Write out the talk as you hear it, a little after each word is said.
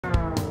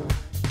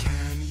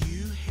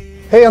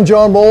Hey, I'm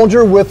John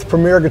Bollinger with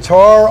Premier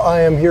Guitar. I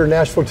am here in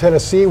Nashville,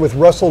 Tennessee with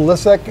Russell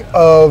Lissarck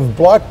of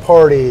Bloc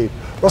Party.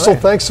 Russell,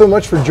 thanks so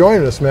much for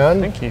joining us, man.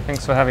 Thank you.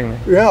 Thanks for having me.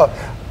 Yeah.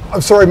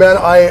 I'm sorry, man.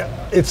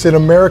 It's an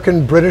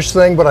American-British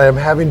thing, but I am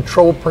having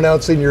trouble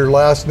pronouncing your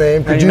last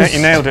name. You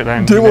nailed it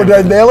then. Did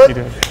I nail it? You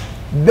did.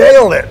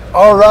 Nailed it.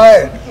 All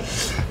right.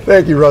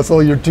 Thank you,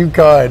 Russell. You're too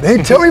kind.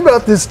 Hey, tell me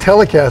about this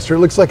Telecaster. It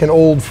looks like an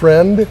old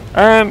friend.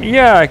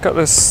 Yeah, I got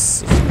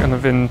this kind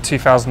of in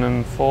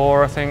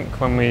 2004, I think,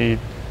 when we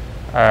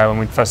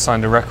first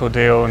signed a record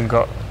deal and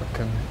got like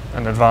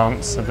an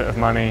advance, a bit of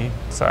money.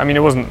 So I mean, it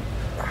wasn't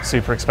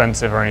super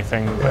expensive or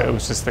anything, but it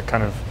was just the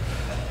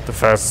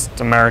first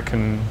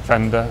American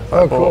Fender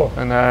I bought. Cool.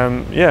 And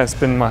yeah, it's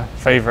been my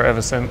favorite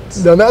ever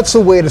since. Now that's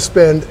the way to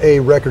spend a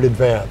record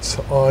advance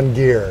on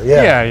gear.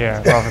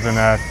 Yeah, rather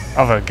than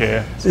other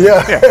gear. So,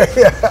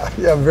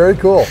 yeah, very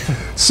cool.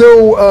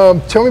 So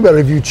tell me about it.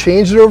 Have you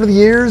changed it over the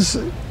years?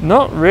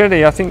 Not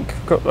really. I think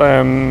I've got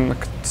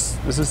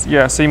this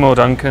is Seymour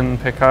Duncan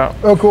pickup.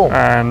 Oh, cool.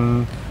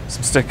 And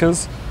some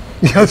stickers.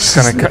 Yes.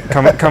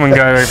 Kind of come and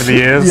go over the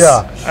years.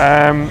 Yeah.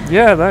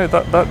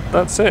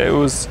 That's it.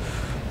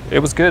 It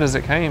was good as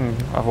it came.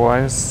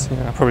 Otherwise,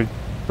 I probably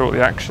brought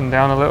the action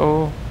down a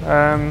little.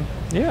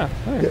 Yeah,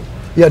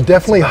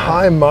 definitely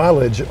high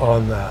mileage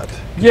on that.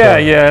 Yeah,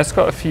 it's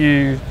got a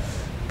few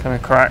kind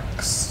of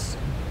cracks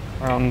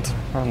around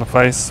the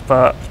place,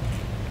 but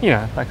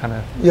that kind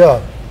of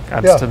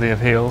adds to the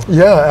appeal.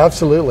 Yeah,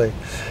 absolutely.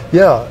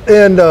 Yeah,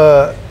 and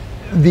I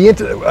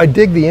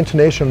dig the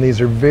intonation on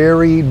these. Are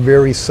very,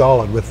 very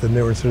solid with the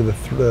newer sort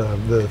of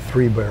the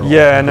 3-barrel.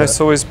 Yeah, and it's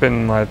always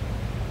been my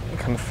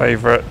kind of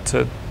favorite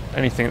to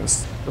anything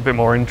that's a bit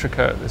more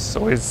intricate. It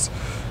always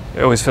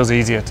feels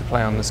easier to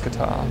play on this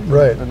guitar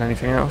than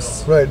anything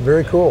else. Right,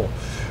 very cool.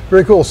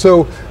 Very cool.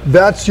 So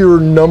that's your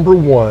number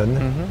one.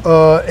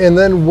 Mm-hmm. And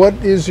then what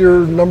is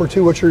your number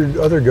two? What's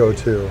your other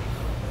go-to?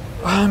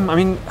 I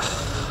mean,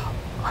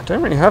 I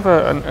don't really have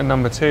a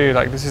number two.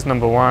 Like, this is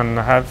number one.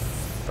 I have,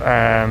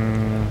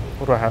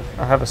 what do I have?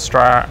 I have a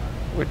Strat,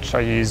 which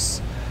I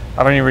use.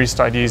 I've only really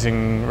started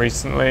using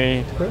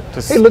recently.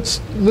 Hey,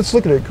 let's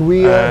look at it. Can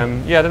we? Yeah,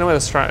 I don't know where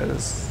the Strat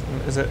is.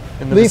 Is it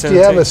in the Leaf, do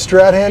you have a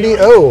Strat handy?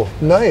 Oh,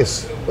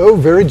 nice. Oh,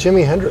 very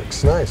Jimi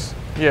Hendrix. Nice.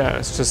 Yeah,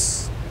 it's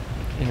just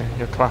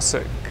your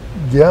classic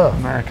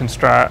American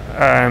Strat.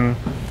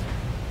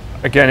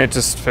 Again, it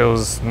just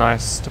feels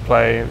nice to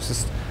play.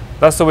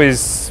 That's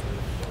always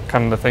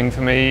kind of the thing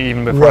for me.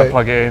 Even before I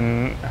plug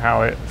in,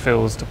 how it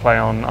feels to play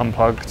on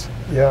unplugged.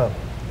 Yeah.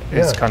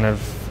 It's kind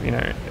of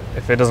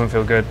if it doesn't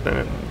feel good,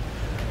 then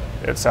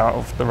it's out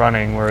of the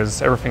running.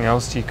 Whereas everything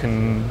else you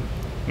can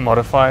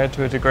modify it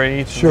to a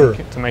degree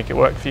to make it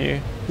work for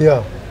you.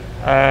 Yeah.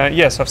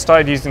 So I've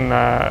started using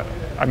that.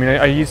 I mean,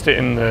 I used it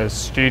in the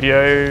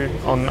studio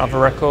on other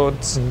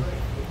records,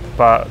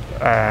 but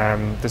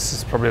this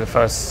is probably the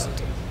first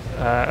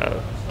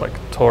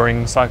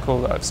touring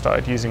cycle that I've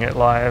started using it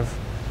live,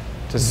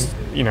 just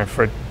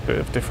for a bit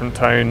of different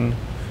tone.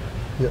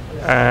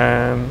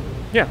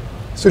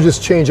 So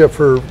just change up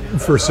for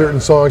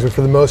certain songs, but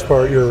for the most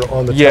part, you're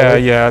on the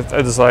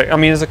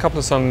there's a couple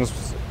of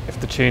songs. If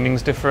the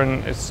tuning's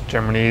different, it's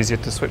generally easier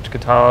to switch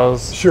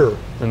guitars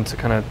than to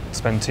kind of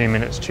spend 2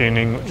 minutes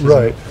tuning, which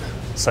isn't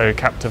so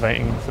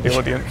captivating for the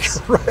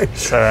audience.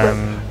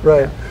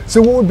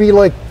 So what would be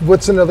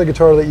what's another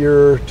guitar that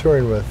you're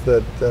touring with?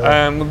 Well,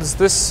 there's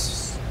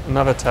this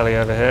another Tele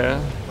over here.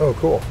 Oh,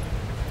 cool.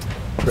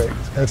 Great.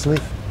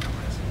 Excellent.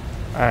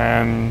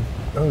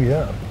 Oh,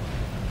 yeah.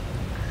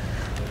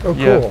 Oh, cool.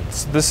 Yeah,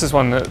 so this is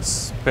one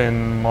that's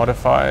been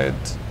modified.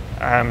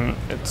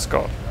 It's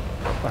got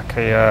like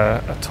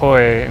a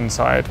toy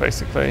inside,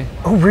 basically.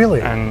 Oh,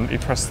 really? And you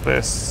press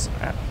this,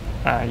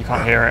 you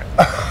can't hear it,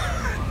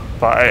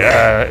 but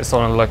it's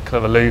on a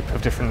loop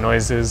of different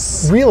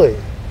noises. Really?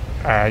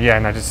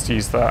 And I just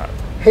use that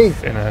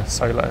in a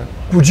solo.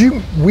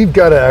 We've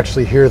got to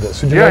actually hear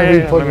this. Would you mind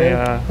me plugging in?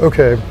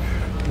 Okay.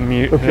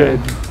 Mute. Okay.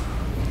 Here.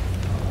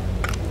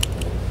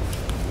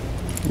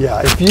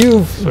 Yeah, if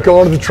you've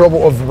gone to the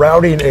trouble of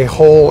routing a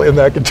hole in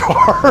that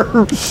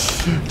guitar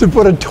to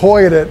put a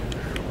toy in it,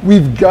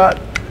 we've got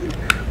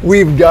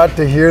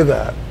to hear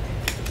that.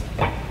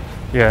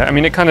 Yeah, I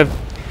mean, it kind of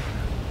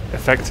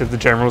affected the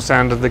general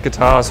sound of the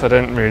guitar, so I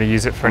don't really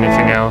use it for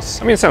anything else.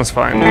 I mean, it sounds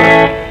fine.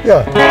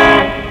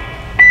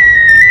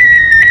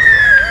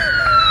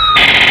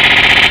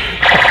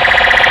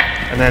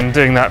 And then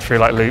doing that through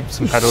loops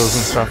and pedals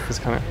and stuff is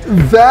kind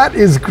of... That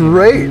is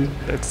great.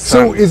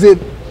 So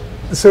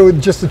so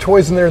just the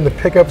toys in there and the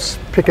pickups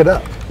pick it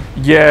up?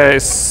 Yeah,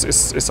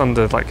 it's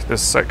under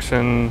this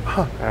section.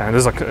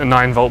 There's a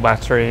 9-volt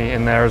battery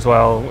in there as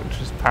well, which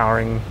is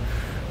powering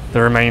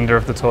the remainder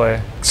of the toy.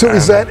 So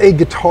is that a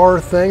guitar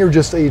thing or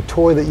just a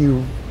toy that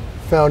you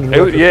found?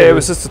 It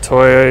was just a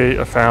toy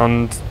I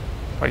found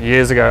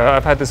years ago.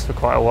 I've had this for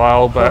quite a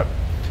while, but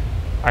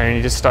I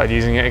only just started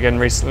using it again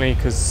recently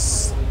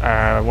because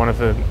one of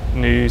the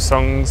new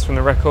songs from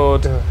the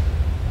record,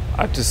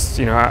 I just,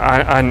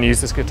 I hadn't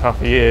used this guitar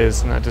for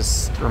years, and I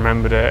just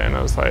remembered it, and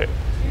I was like,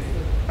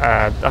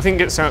 I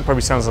think it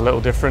probably sounds a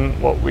little different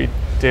what we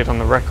did on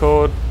the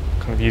record,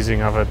 kind of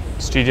using other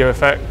studio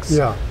effects.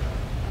 Yeah.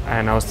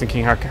 And I was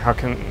thinking, how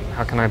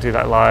can I do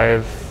that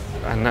live?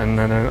 And then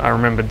I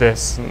remembered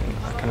this, and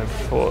I kind of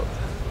thought,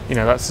 you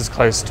know, that's as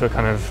close to a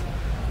kind of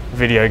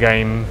video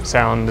game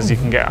sound as you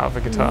can get out of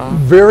a guitar.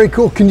 Very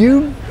cool. Can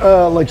you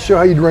like show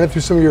how you'd run it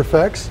through some of your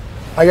effects?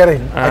 I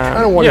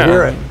kind of want to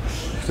hear it.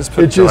 Just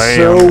put it's just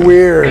so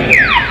weird.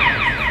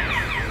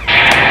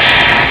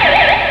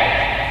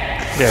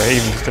 Yeah,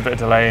 even just a bit of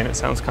delay and it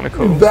sounds kind of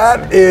cool.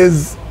 That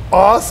is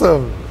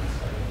awesome.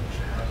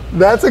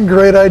 That's a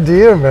great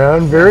idea,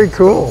 man. Very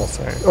cool.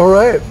 All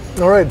right.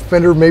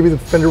 Fender, maybe the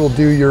Fender will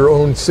do your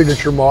own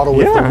signature model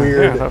with the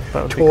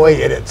weird toy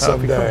in it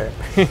someday.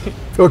 Cool.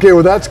 Okay,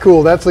 well that's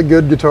cool. That's a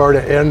good guitar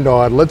to end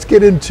on. Let's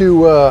get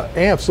into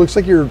amps. Looks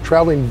like you're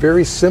traveling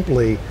very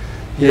simply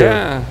here.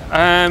 Yeah.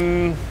 I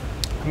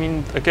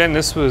mean, again,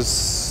 this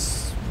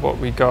was what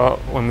we got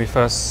when we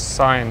first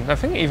signed. I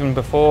think even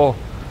before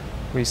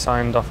we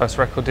signed our first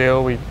record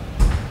deal,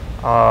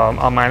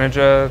 our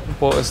manager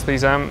bought us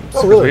these amps.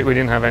 Oh, really? We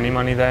didn't have any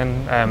money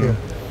then.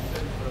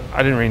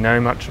 I didn't really know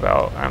much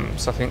about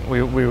amps. I think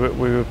we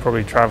were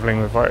probably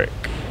traveling with like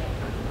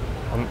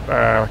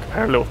a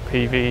pair of little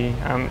PV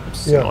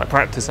amps, you know, like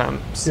practice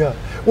amps. Yeah.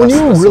 When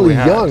you were really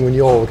young, when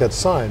you all got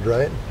signed,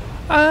 right?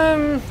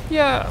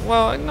 Yeah.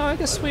 Well, no, I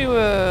guess we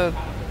were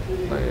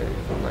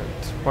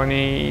like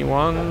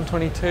 21,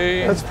 22.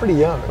 That's pretty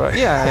young. But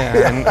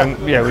yeah. And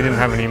we didn't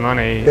have any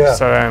money,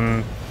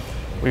 so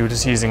we were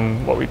just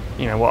using what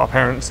our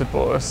parents had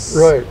bought us.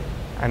 Right.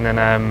 And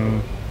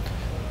then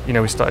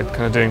we started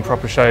kind of doing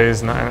proper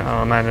shows, and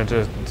our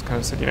manager kind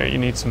of said, you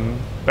need some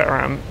better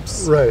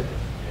amps. Right.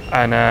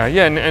 And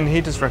and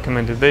he just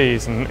recommended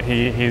these, and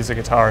he's a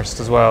guitarist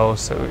as well,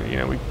 so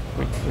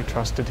we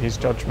trusted his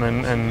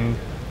judgment, and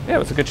it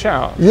was a good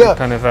shout. Yeah.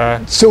 Kind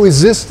of. So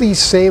is this the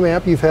same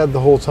amp you've had the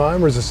whole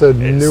time, or is this a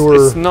newer?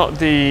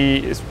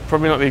 It's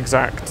probably not the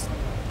exact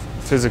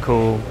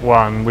physical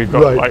one. We've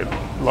got like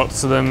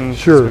lots of them.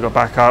 Sure. So we've got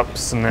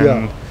backups, and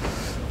then.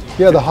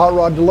 Yeah, the Hot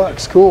Rod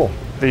Deluxe. Cool.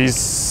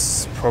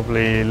 These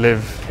probably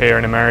live here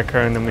in America,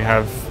 and then we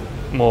have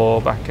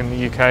more back in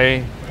the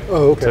UK.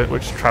 Oh, okay.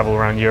 Which travel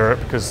around Europe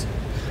because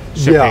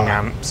shipping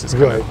amps is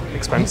kind of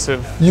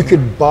expensive. You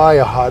could buy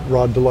a Hot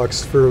Rod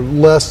Deluxe for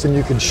less than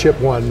you could ship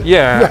one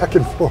back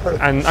and forth.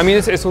 And I mean,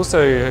 it's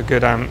also a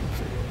good amp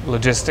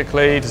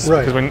logistically, just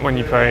because when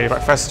you play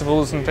like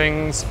festivals and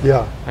things,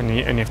 and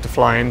you have to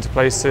fly into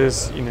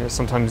places,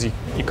 sometimes you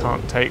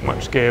can't take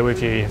much gear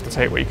with you. You have to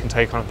take what you can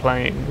take on a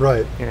plane.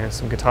 Right.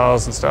 Some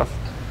guitars and stuff.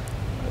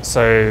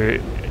 So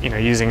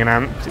using an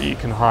amp that you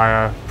can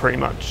hire pretty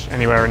much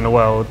anywhere in the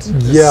world.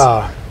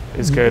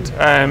 Is good.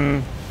 I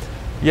mean,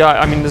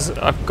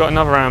 I've got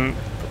another amp.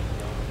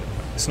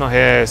 It's not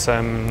here. It's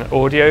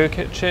Audio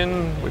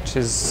Kitchen, which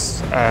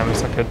is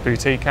it's like a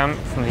boutique amp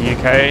from the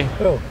UK.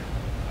 Oh.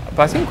 But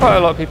I think quite a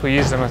lot of people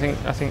use them. I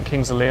think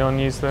Kings of Leon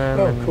use them,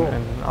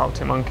 and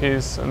Arctic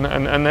Monkeys, and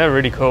they're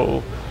really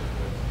cool.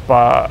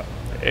 But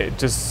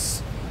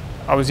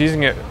I was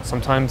using it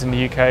sometimes in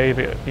the UK,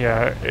 but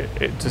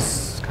it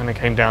just kind of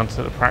came down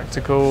to the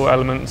practical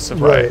elements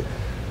of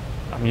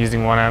I'm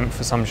using one amp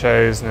for some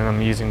shows, and then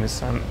I'm using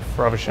this amp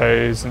for other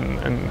shows,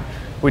 and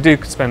we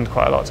do spend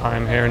quite a lot of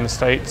time here in the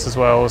States as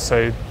well,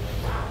 so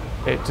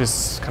it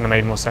just kind of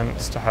made more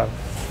sense to have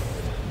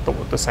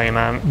the same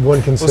amp.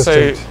 One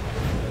consistent. Also,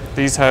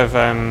 these have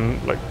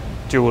like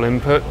dual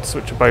inputs,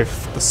 which are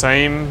both the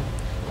same,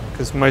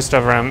 because most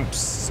other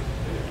amps,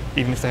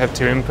 even if they have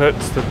two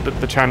inputs,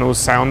 the channels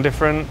sound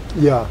different.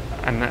 Yeah.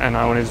 And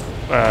I wanted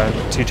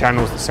two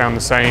channels that sound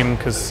the same,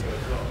 because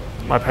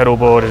my pedal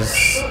board is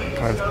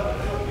kind of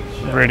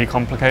really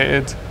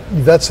complicated.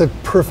 That's a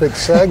perfect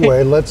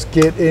segue. Let's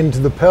get into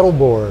the pedal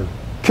board.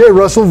 Okay,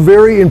 Russell,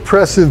 very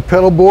impressive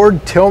pedal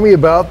board. Tell me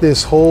about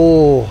this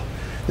whole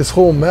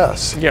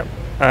mess. Yep.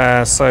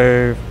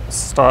 So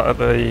start at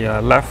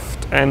the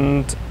left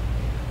end.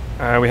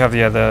 We have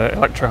the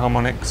Electro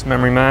Harmonics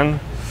Memory Man.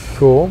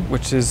 Cool.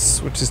 Which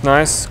is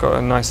nice. Got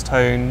a nice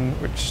tone,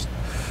 which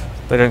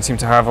they don't seem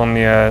to have on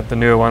the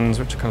newer ones,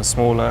 which are kind of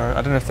smaller.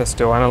 I don't know if they're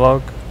still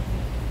analog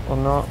or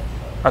not.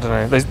 I don't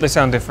know. They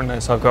sound different though,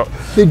 so I've got.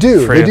 They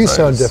do. They do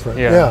sound different.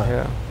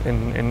 Yeah.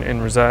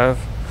 In reserve.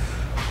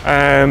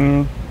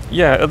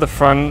 At the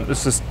front,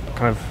 there's just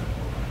kind of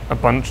a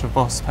bunch of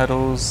Boss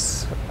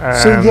pedals.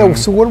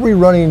 So what are we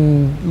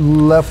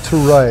running left to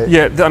right?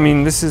 Yeah, I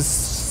mean, this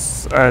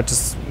is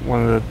just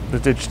one of the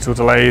digital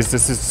delays.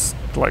 This is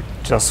like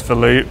just for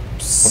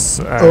loops.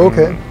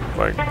 Okay.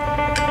 Like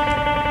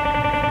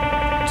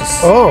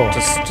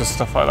just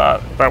stuff like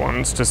that. That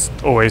one's just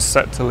always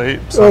set to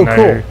loops. I know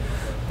cool.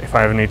 If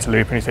I ever need to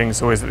loop anything,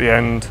 it's always at the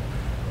end.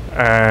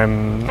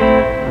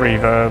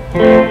 Reverb.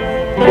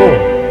 Cool.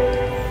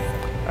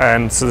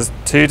 And so there's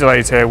two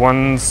delays here.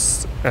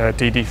 One's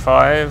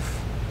DD5,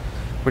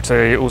 which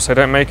they also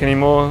don't make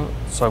anymore.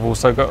 So I've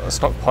also got a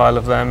stockpile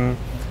of them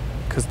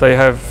because they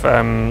have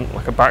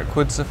like a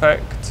backwards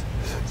effect.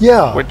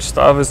 Yeah. Which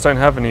the others don't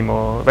have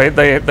anymore.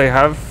 They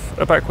have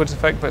a backwards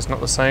effect, but it's not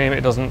the same.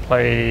 It doesn't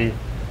play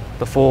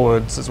the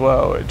forwards as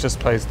well. It just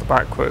plays the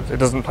backwards. It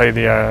doesn't play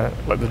the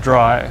like the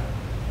dry.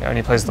 It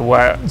only plays the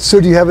wet.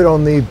 So do you have it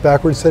on the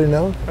backwards setting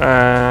now?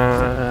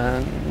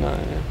 No.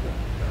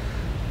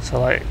 So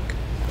like,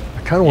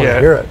 I kind of want to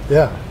hear it.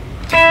 Yeah.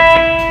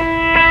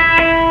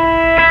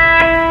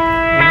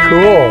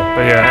 Cool.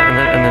 But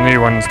yeah, and the new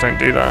ones don't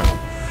do that.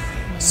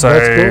 So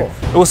that's cool.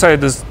 Also,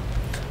 there's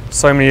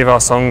so many of our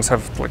songs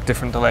have like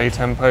different delay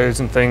tempos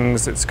and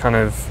things. It's kind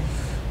of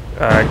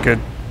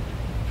good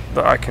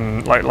that I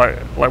can like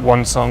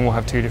one song will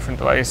have 2 different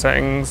delay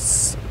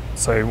settings.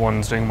 So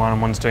one's doing one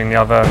and one's doing the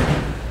other.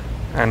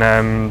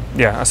 And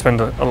yeah, I spend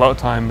a lot of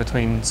time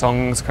between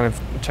songs kind of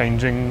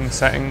changing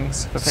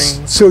settings for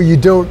things. So you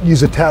don't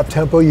use a tap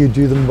tempo, you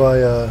do them by...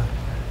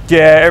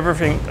 Yeah,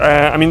 everything.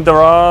 I mean,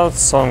 there are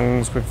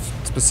songs with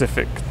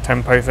specific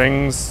tempo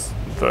things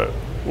that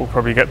we'll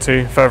probably get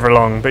to further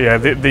along. But yeah,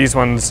 these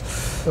ones,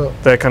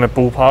 they're kind of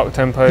ballpark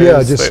tempos.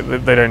 Yeah, just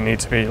they don't need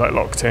to be like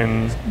locked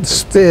in.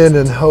 Spin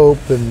and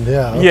hope and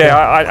yeah. Okay,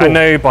 yeah, cool. I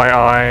know by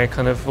eye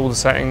kind of all the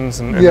settings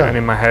and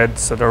in my head,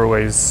 so they're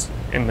always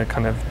in the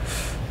kind of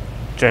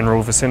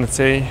general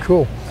vicinity.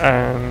 Cool.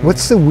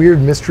 What's the weird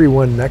mystery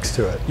one next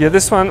to it? Yeah,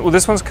 this one. Well,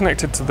 this one's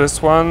connected to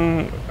this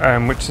one,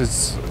 which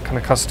is kind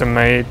of custom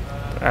made.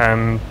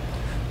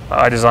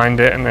 I designed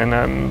it, and then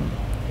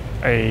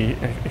a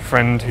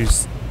friend who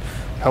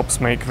helps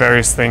make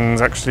various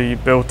things actually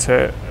built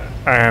it.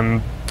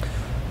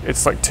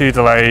 It's like 2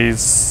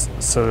 delays,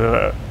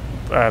 so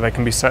that they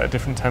can be set at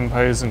different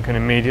tempos and can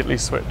immediately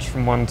switch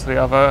from one to the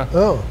other.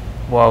 Oh.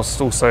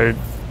 Whilst also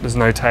there's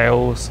no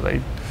tail, so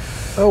they.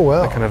 Oh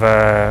wow! Kind of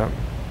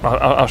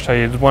I'll show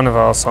you one of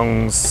our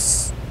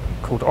songs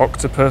called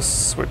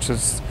Octopus, which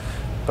is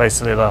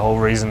basically the whole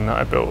reason that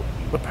I built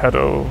the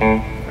pedal.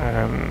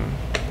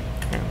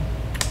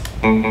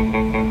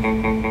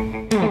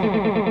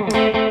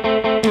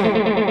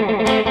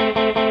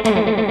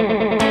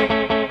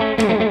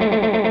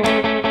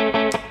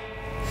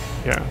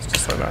 Yeah, it's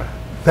just like that.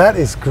 That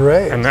is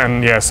great. And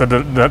then yeah, so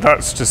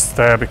that's just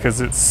there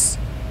because it's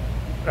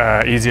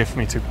easier for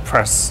me to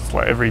press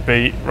like every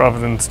beat rather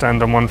than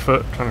stand on one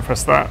foot trying to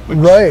press that, which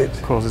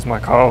causes my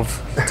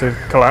calf to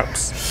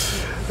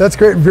collapse. That's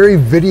great. Very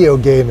video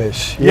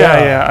game-ish.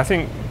 Yeah, I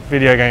think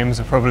video games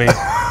are probably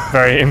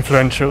very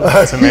influential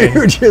to me.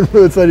 Huge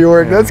influence on your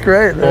work. That's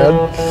great,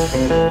 man.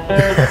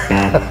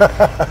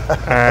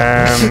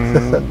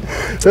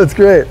 That's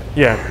great.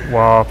 Yeah,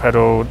 wah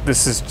pedal.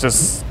 This is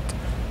just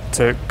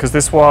because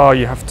this wah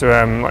you have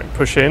to like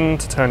push in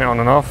to turn it on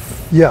and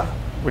off. Yeah.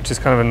 Which is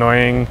kind of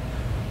annoying.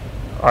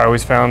 I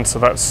always found, so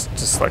that's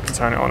just like to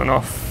turn it on and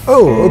off.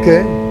 Oh,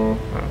 okay.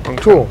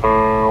 Cool.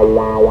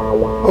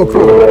 Oh,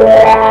 cool.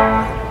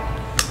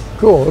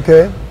 Cool,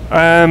 okay.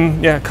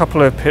 Yeah, a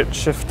couple of pitch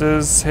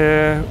shifters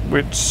here,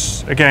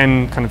 which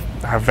again kind of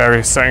have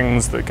various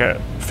settings that get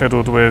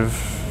fiddled with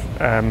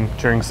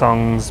during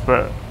songs,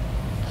 but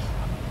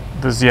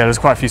there's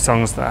quite a few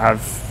songs that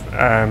have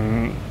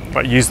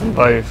like use them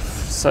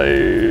both.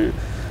 So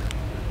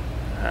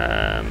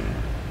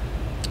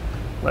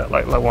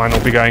like one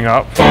will be going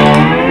up.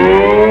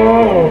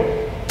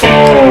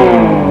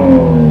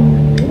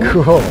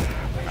 Cool.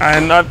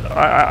 And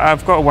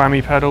I've got a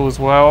whammy pedal as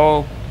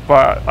well,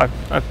 but I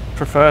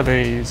prefer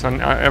these.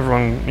 And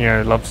everyone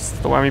loves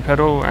the whammy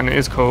pedal, and it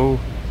is cool,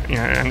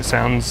 and it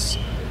sounds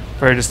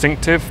very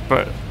distinctive.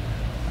 But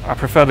I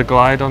prefer the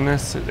glide on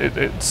this.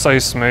 It's so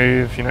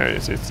smooth,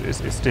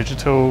 it's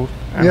digital,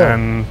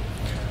 and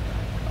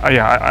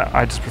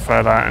I just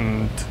prefer that.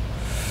 And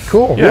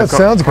cool. Yeah, it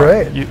sounds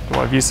great. A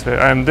lot of use of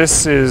it.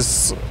 This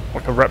is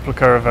like a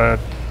replica of a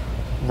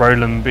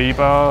Roland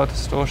B-bar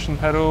distortion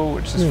pedal,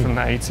 which is from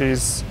the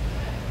 80s.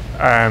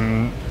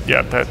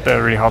 Yeah,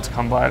 they're really hard to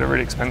come by. They're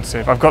really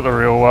expensive. I've got the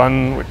real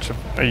one, which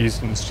I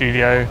used in the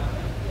studio,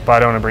 but I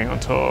don't want to bring it on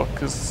tour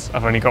because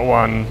I've only got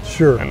one.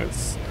 Sure. And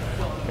it's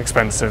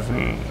expensive,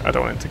 and I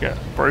don't want it to get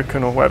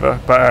broken or whatever.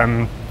 But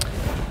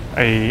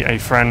a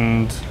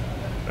friend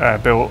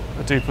built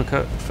a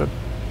duplicate for.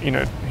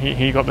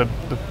 He got the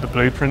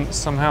blueprints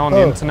somehow on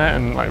the internet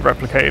and like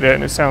replicated it,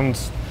 and it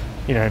sounds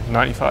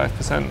 95%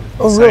 the same,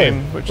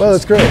 really? which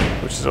that's great.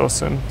 Which is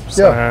awesome.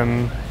 So,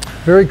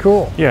 very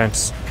cool. Yeah,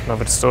 just love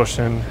a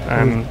distortion.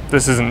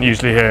 This isn't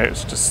usually here;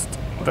 it's just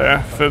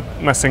there for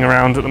messing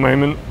around at the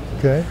moment.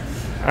 Okay.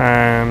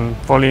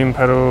 Volume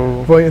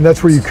pedal. Well, and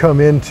that's where you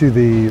come into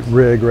the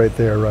rig right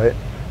there, right?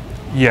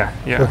 Yeah.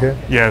 Okay.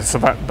 Yeah, so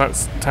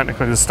that's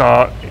technically the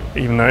start,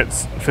 even though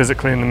it's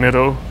physically in the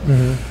middle.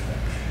 Mm-hmm.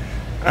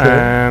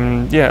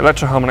 Yeah,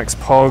 Electro-Harmonix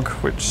POG,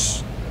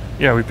 which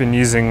we've been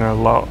using a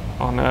lot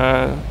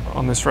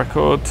on this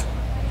record.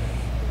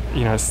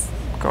 It's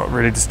got a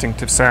really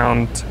distinctive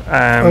sound.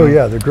 Oh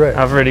yeah, they're great.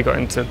 I've really got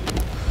into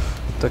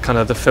the kind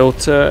of the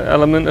filter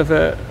element of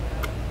it.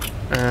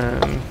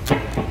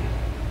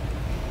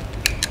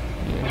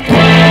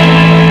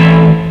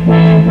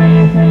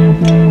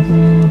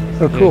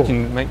 Oh cool. You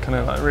can make kind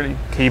of like really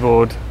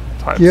keyboard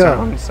type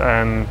sounds.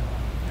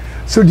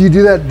 So do you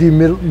do that? Do you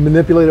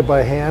manipulate it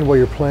by hand while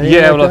you're playing?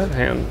 Yeah, like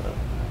hand.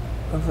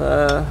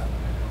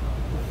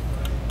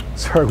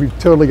 Sorry, we've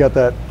totally got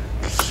that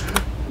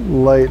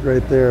light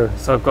right there.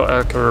 So I've got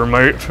like a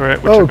remote for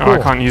it, which cool.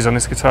 I can't use on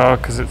this guitar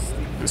because it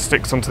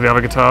sticks onto the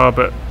other guitar,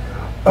 but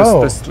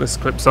this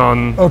clips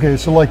on. Okay,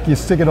 so like you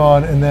stick it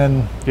on and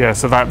then... Yeah,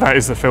 so that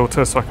is the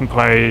filter, so I can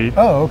play,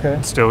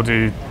 still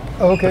do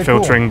the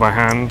filtering by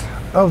hand.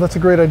 Oh, that's a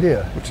great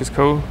idea. Which is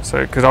cool.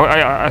 So, because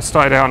I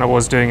started out and I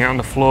was doing it on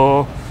the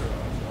floor,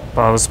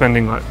 but I was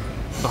spending like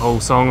the whole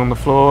song on the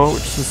floor,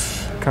 which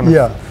was kind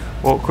of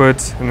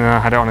awkward, and then I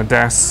had it on a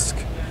desk,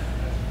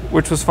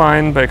 which was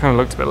fine, but it kind of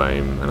looked a bit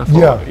lame, and I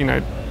thought, you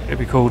know, it'd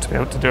be cool to be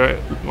able to do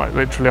it like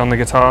literally on the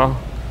guitar.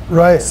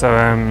 Right.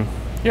 So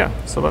yeah,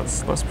 so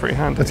that's pretty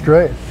handy. That's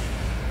great.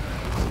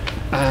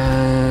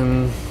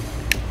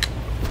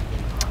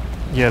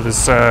 Yeah,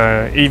 there's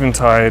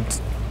Eventide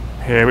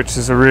here, which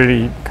is a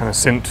really kind of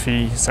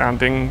synthy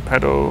sounding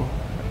pedal.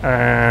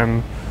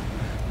 I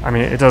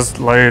mean, it does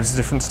loads of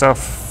different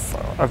stuff.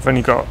 I've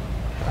only got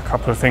a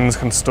couple of things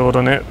kind of stored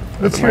on it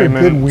at the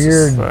moment. Good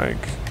weird.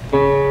 Like,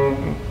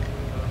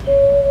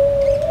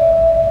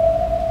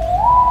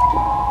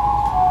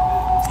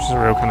 which is a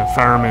real kind of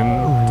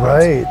theremin.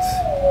 Right.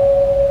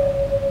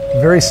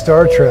 Very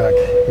Star Trek,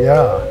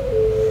 yeah.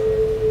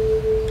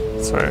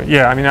 So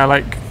yeah, I mean, I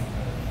like,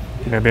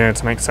 you know, being able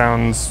to make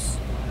sounds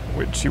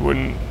which you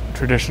wouldn't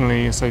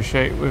traditionally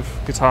associate with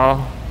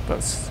guitar.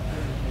 That's,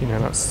 you know,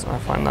 I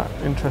find that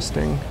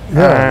interesting.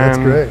 Yeah, that's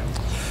great.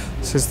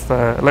 This is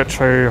the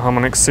Electro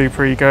Harmonic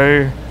Super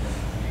Ego,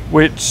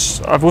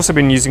 which I've also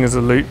been using as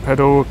a loop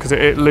pedal because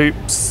it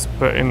loops,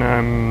 but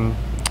in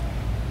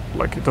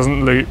like it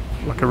doesn't loop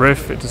like a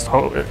riff. It just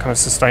it kind of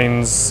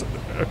sustains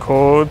a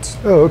chord.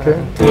 Oh,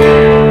 okay.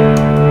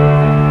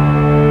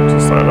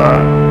 Just like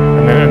that,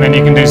 and then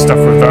you can do stuff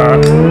with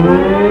that.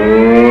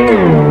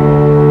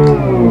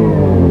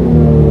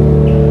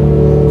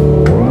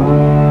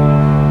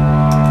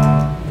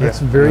 That's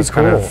very cool.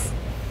 Kind of,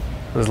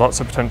 there's lots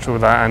of potential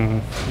with that,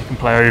 and you can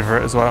play over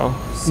it as well.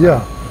 So.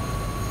 Yeah.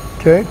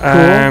 Okay.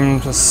 Cool.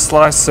 The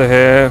slicer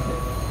here,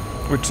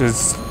 which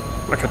is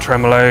like a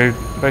tremolo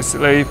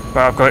basically, but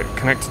I've got it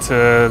connected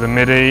to the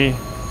MIDI,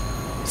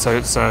 so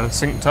it's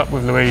synced up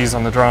with Louise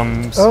on the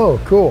drums. Oh,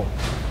 cool.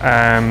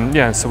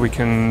 Yeah, so we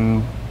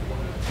can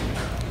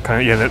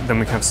kind of then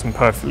we can have some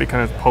perfectly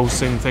kind of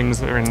pulsing things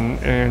that are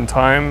in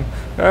time.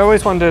 I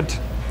always wondered.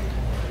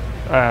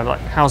 Like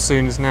How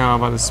Soon Is Now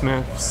by the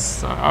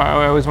Smiths.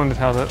 I always wondered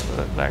how they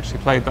actually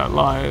played that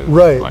live,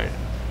 right? Like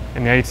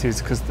in the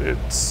 80s, because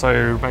it's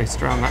so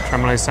based around that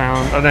tremolo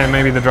sound. I don't know,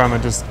 maybe the drummer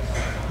just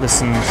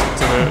listened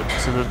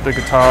to the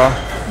guitar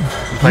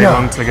and played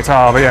along to the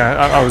guitar. But yeah,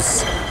 I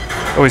was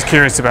always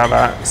curious about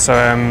that. So,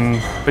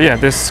 but yeah,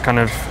 this kind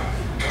of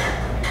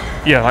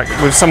like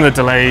with some of the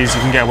delays,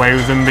 you can get away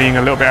with them being a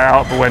little bit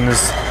out. But when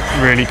there's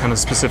really kind of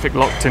specific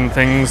locked-in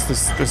things,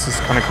 this is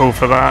kind of cool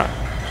for that.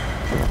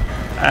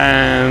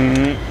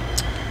 And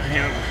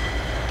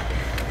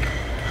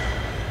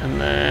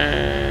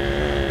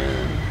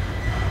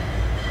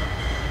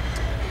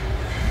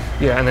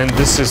then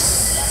this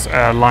is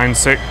Line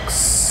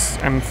 6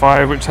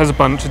 M5, which has a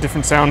bunch of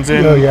different sounds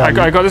in. Oh, yeah.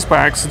 I got this by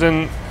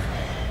accident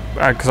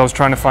because I was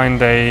trying to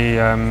find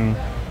a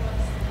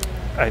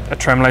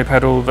tremolo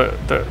pedal that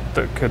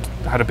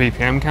had a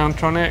BPM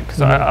counter on it, because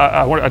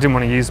I didn't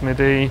want to use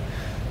MIDI.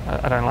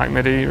 I don't like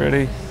MIDI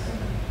really.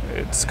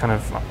 It's kind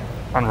of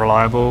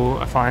unreliable,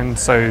 I find,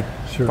 so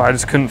but I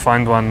just couldn't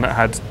find one that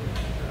had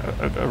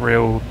a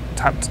real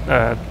tapped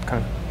kind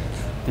of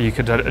that you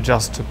could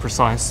adjust to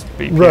precise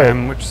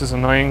BPM, which is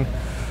annoying.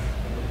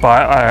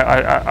 But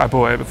I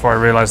bought it before I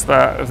realised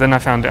that. Then I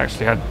found it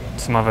actually had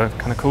some other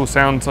kind of cool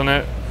sounds on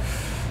it,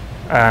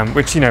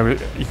 which, you know,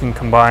 you can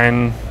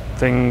combine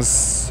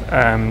things.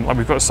 Like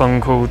we've got a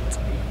song called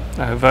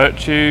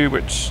Virtue,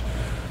 which,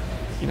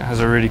 you know,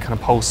 has a really kind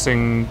of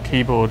pulsing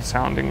keyboard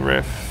sounding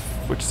riff,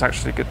 which is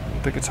actually good.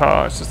 The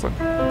guitar, it's just like,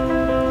 but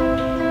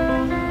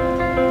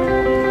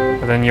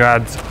then you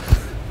add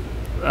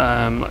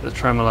like the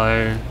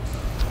tremolo,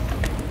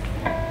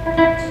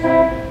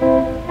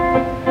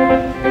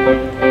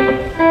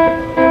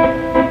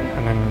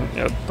 and then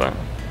you add that.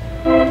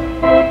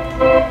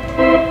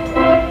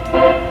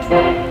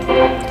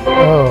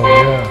 Oh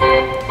yeah.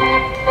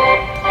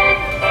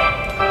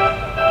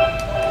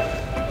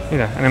 You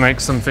know, and it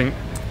makes something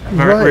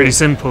really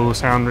simple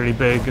sound really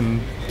big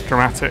and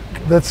dramatic.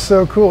 That's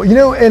so cool. You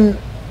know, and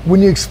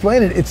when you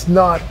explain it, it's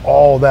not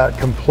all that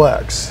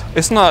complex.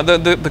 It's not.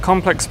 The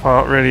complex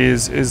part really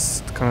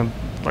is kind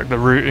of like the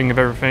routing of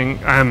everything.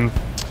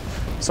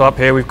 So up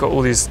here we've got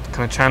all these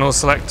kind of channel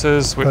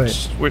selectors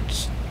which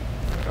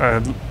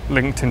are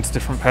linked into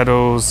different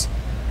pedals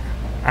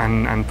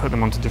and put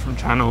them onto different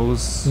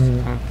channels,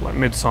 kind of like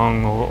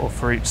mid-song or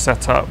for each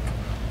setup.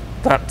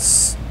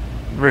 That's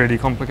really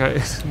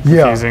complicated,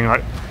 confusing.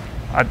 Like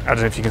I don't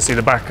know if you can see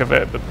the back of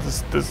it, but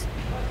there's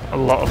a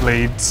lot of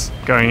leads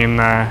going in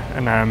there,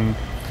 and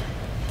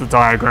the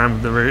diagram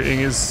of the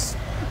routing is,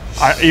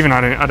 I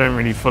don't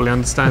really fully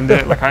understand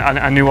it. Like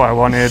I knew what I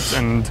wanted,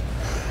 and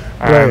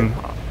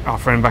our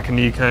friend back in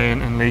the UK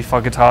and Leaf,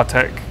 our guitar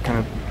tech, kind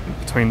of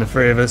between the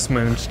three of us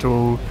managed to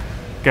all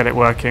get it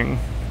working.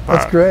 But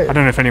that's great. I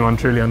don't know if anyone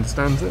truly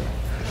understands it,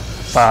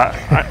 but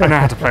I know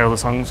how to play all the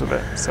songs with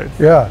it. So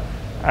yeah,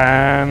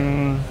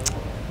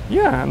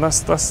 yeah, and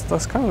that's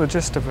kind of the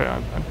gist of it.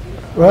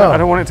 Wow. I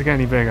don't want it to get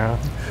any bigger.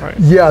 Right?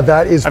 Yeah,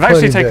 that is. I've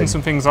actually taken big.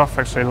 some things off.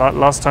 Actually,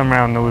 last time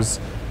around there was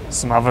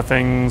some other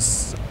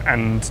things,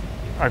 and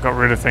I got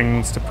rid of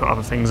things to put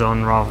other things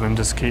on rather than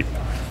just keep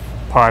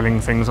piling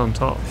things on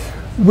top.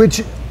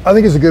 Which I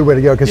think is a good way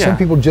to go, because Yeah. some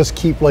people just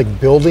keep like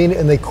building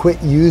and they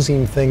quit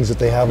using things that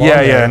they have on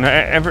there. Yeah, no,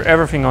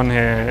 everything on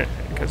here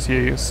gets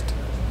used.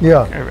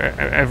 Yeah.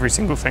 Every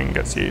single thing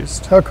gets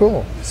used. How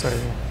cool. So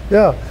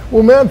yeah.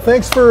 Well, man,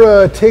 thanks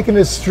for taking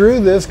us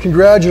through this.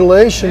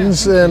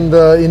 Congratulations, and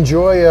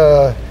enjoy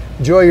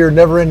your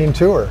never-ending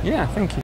tour. yeah, thank you.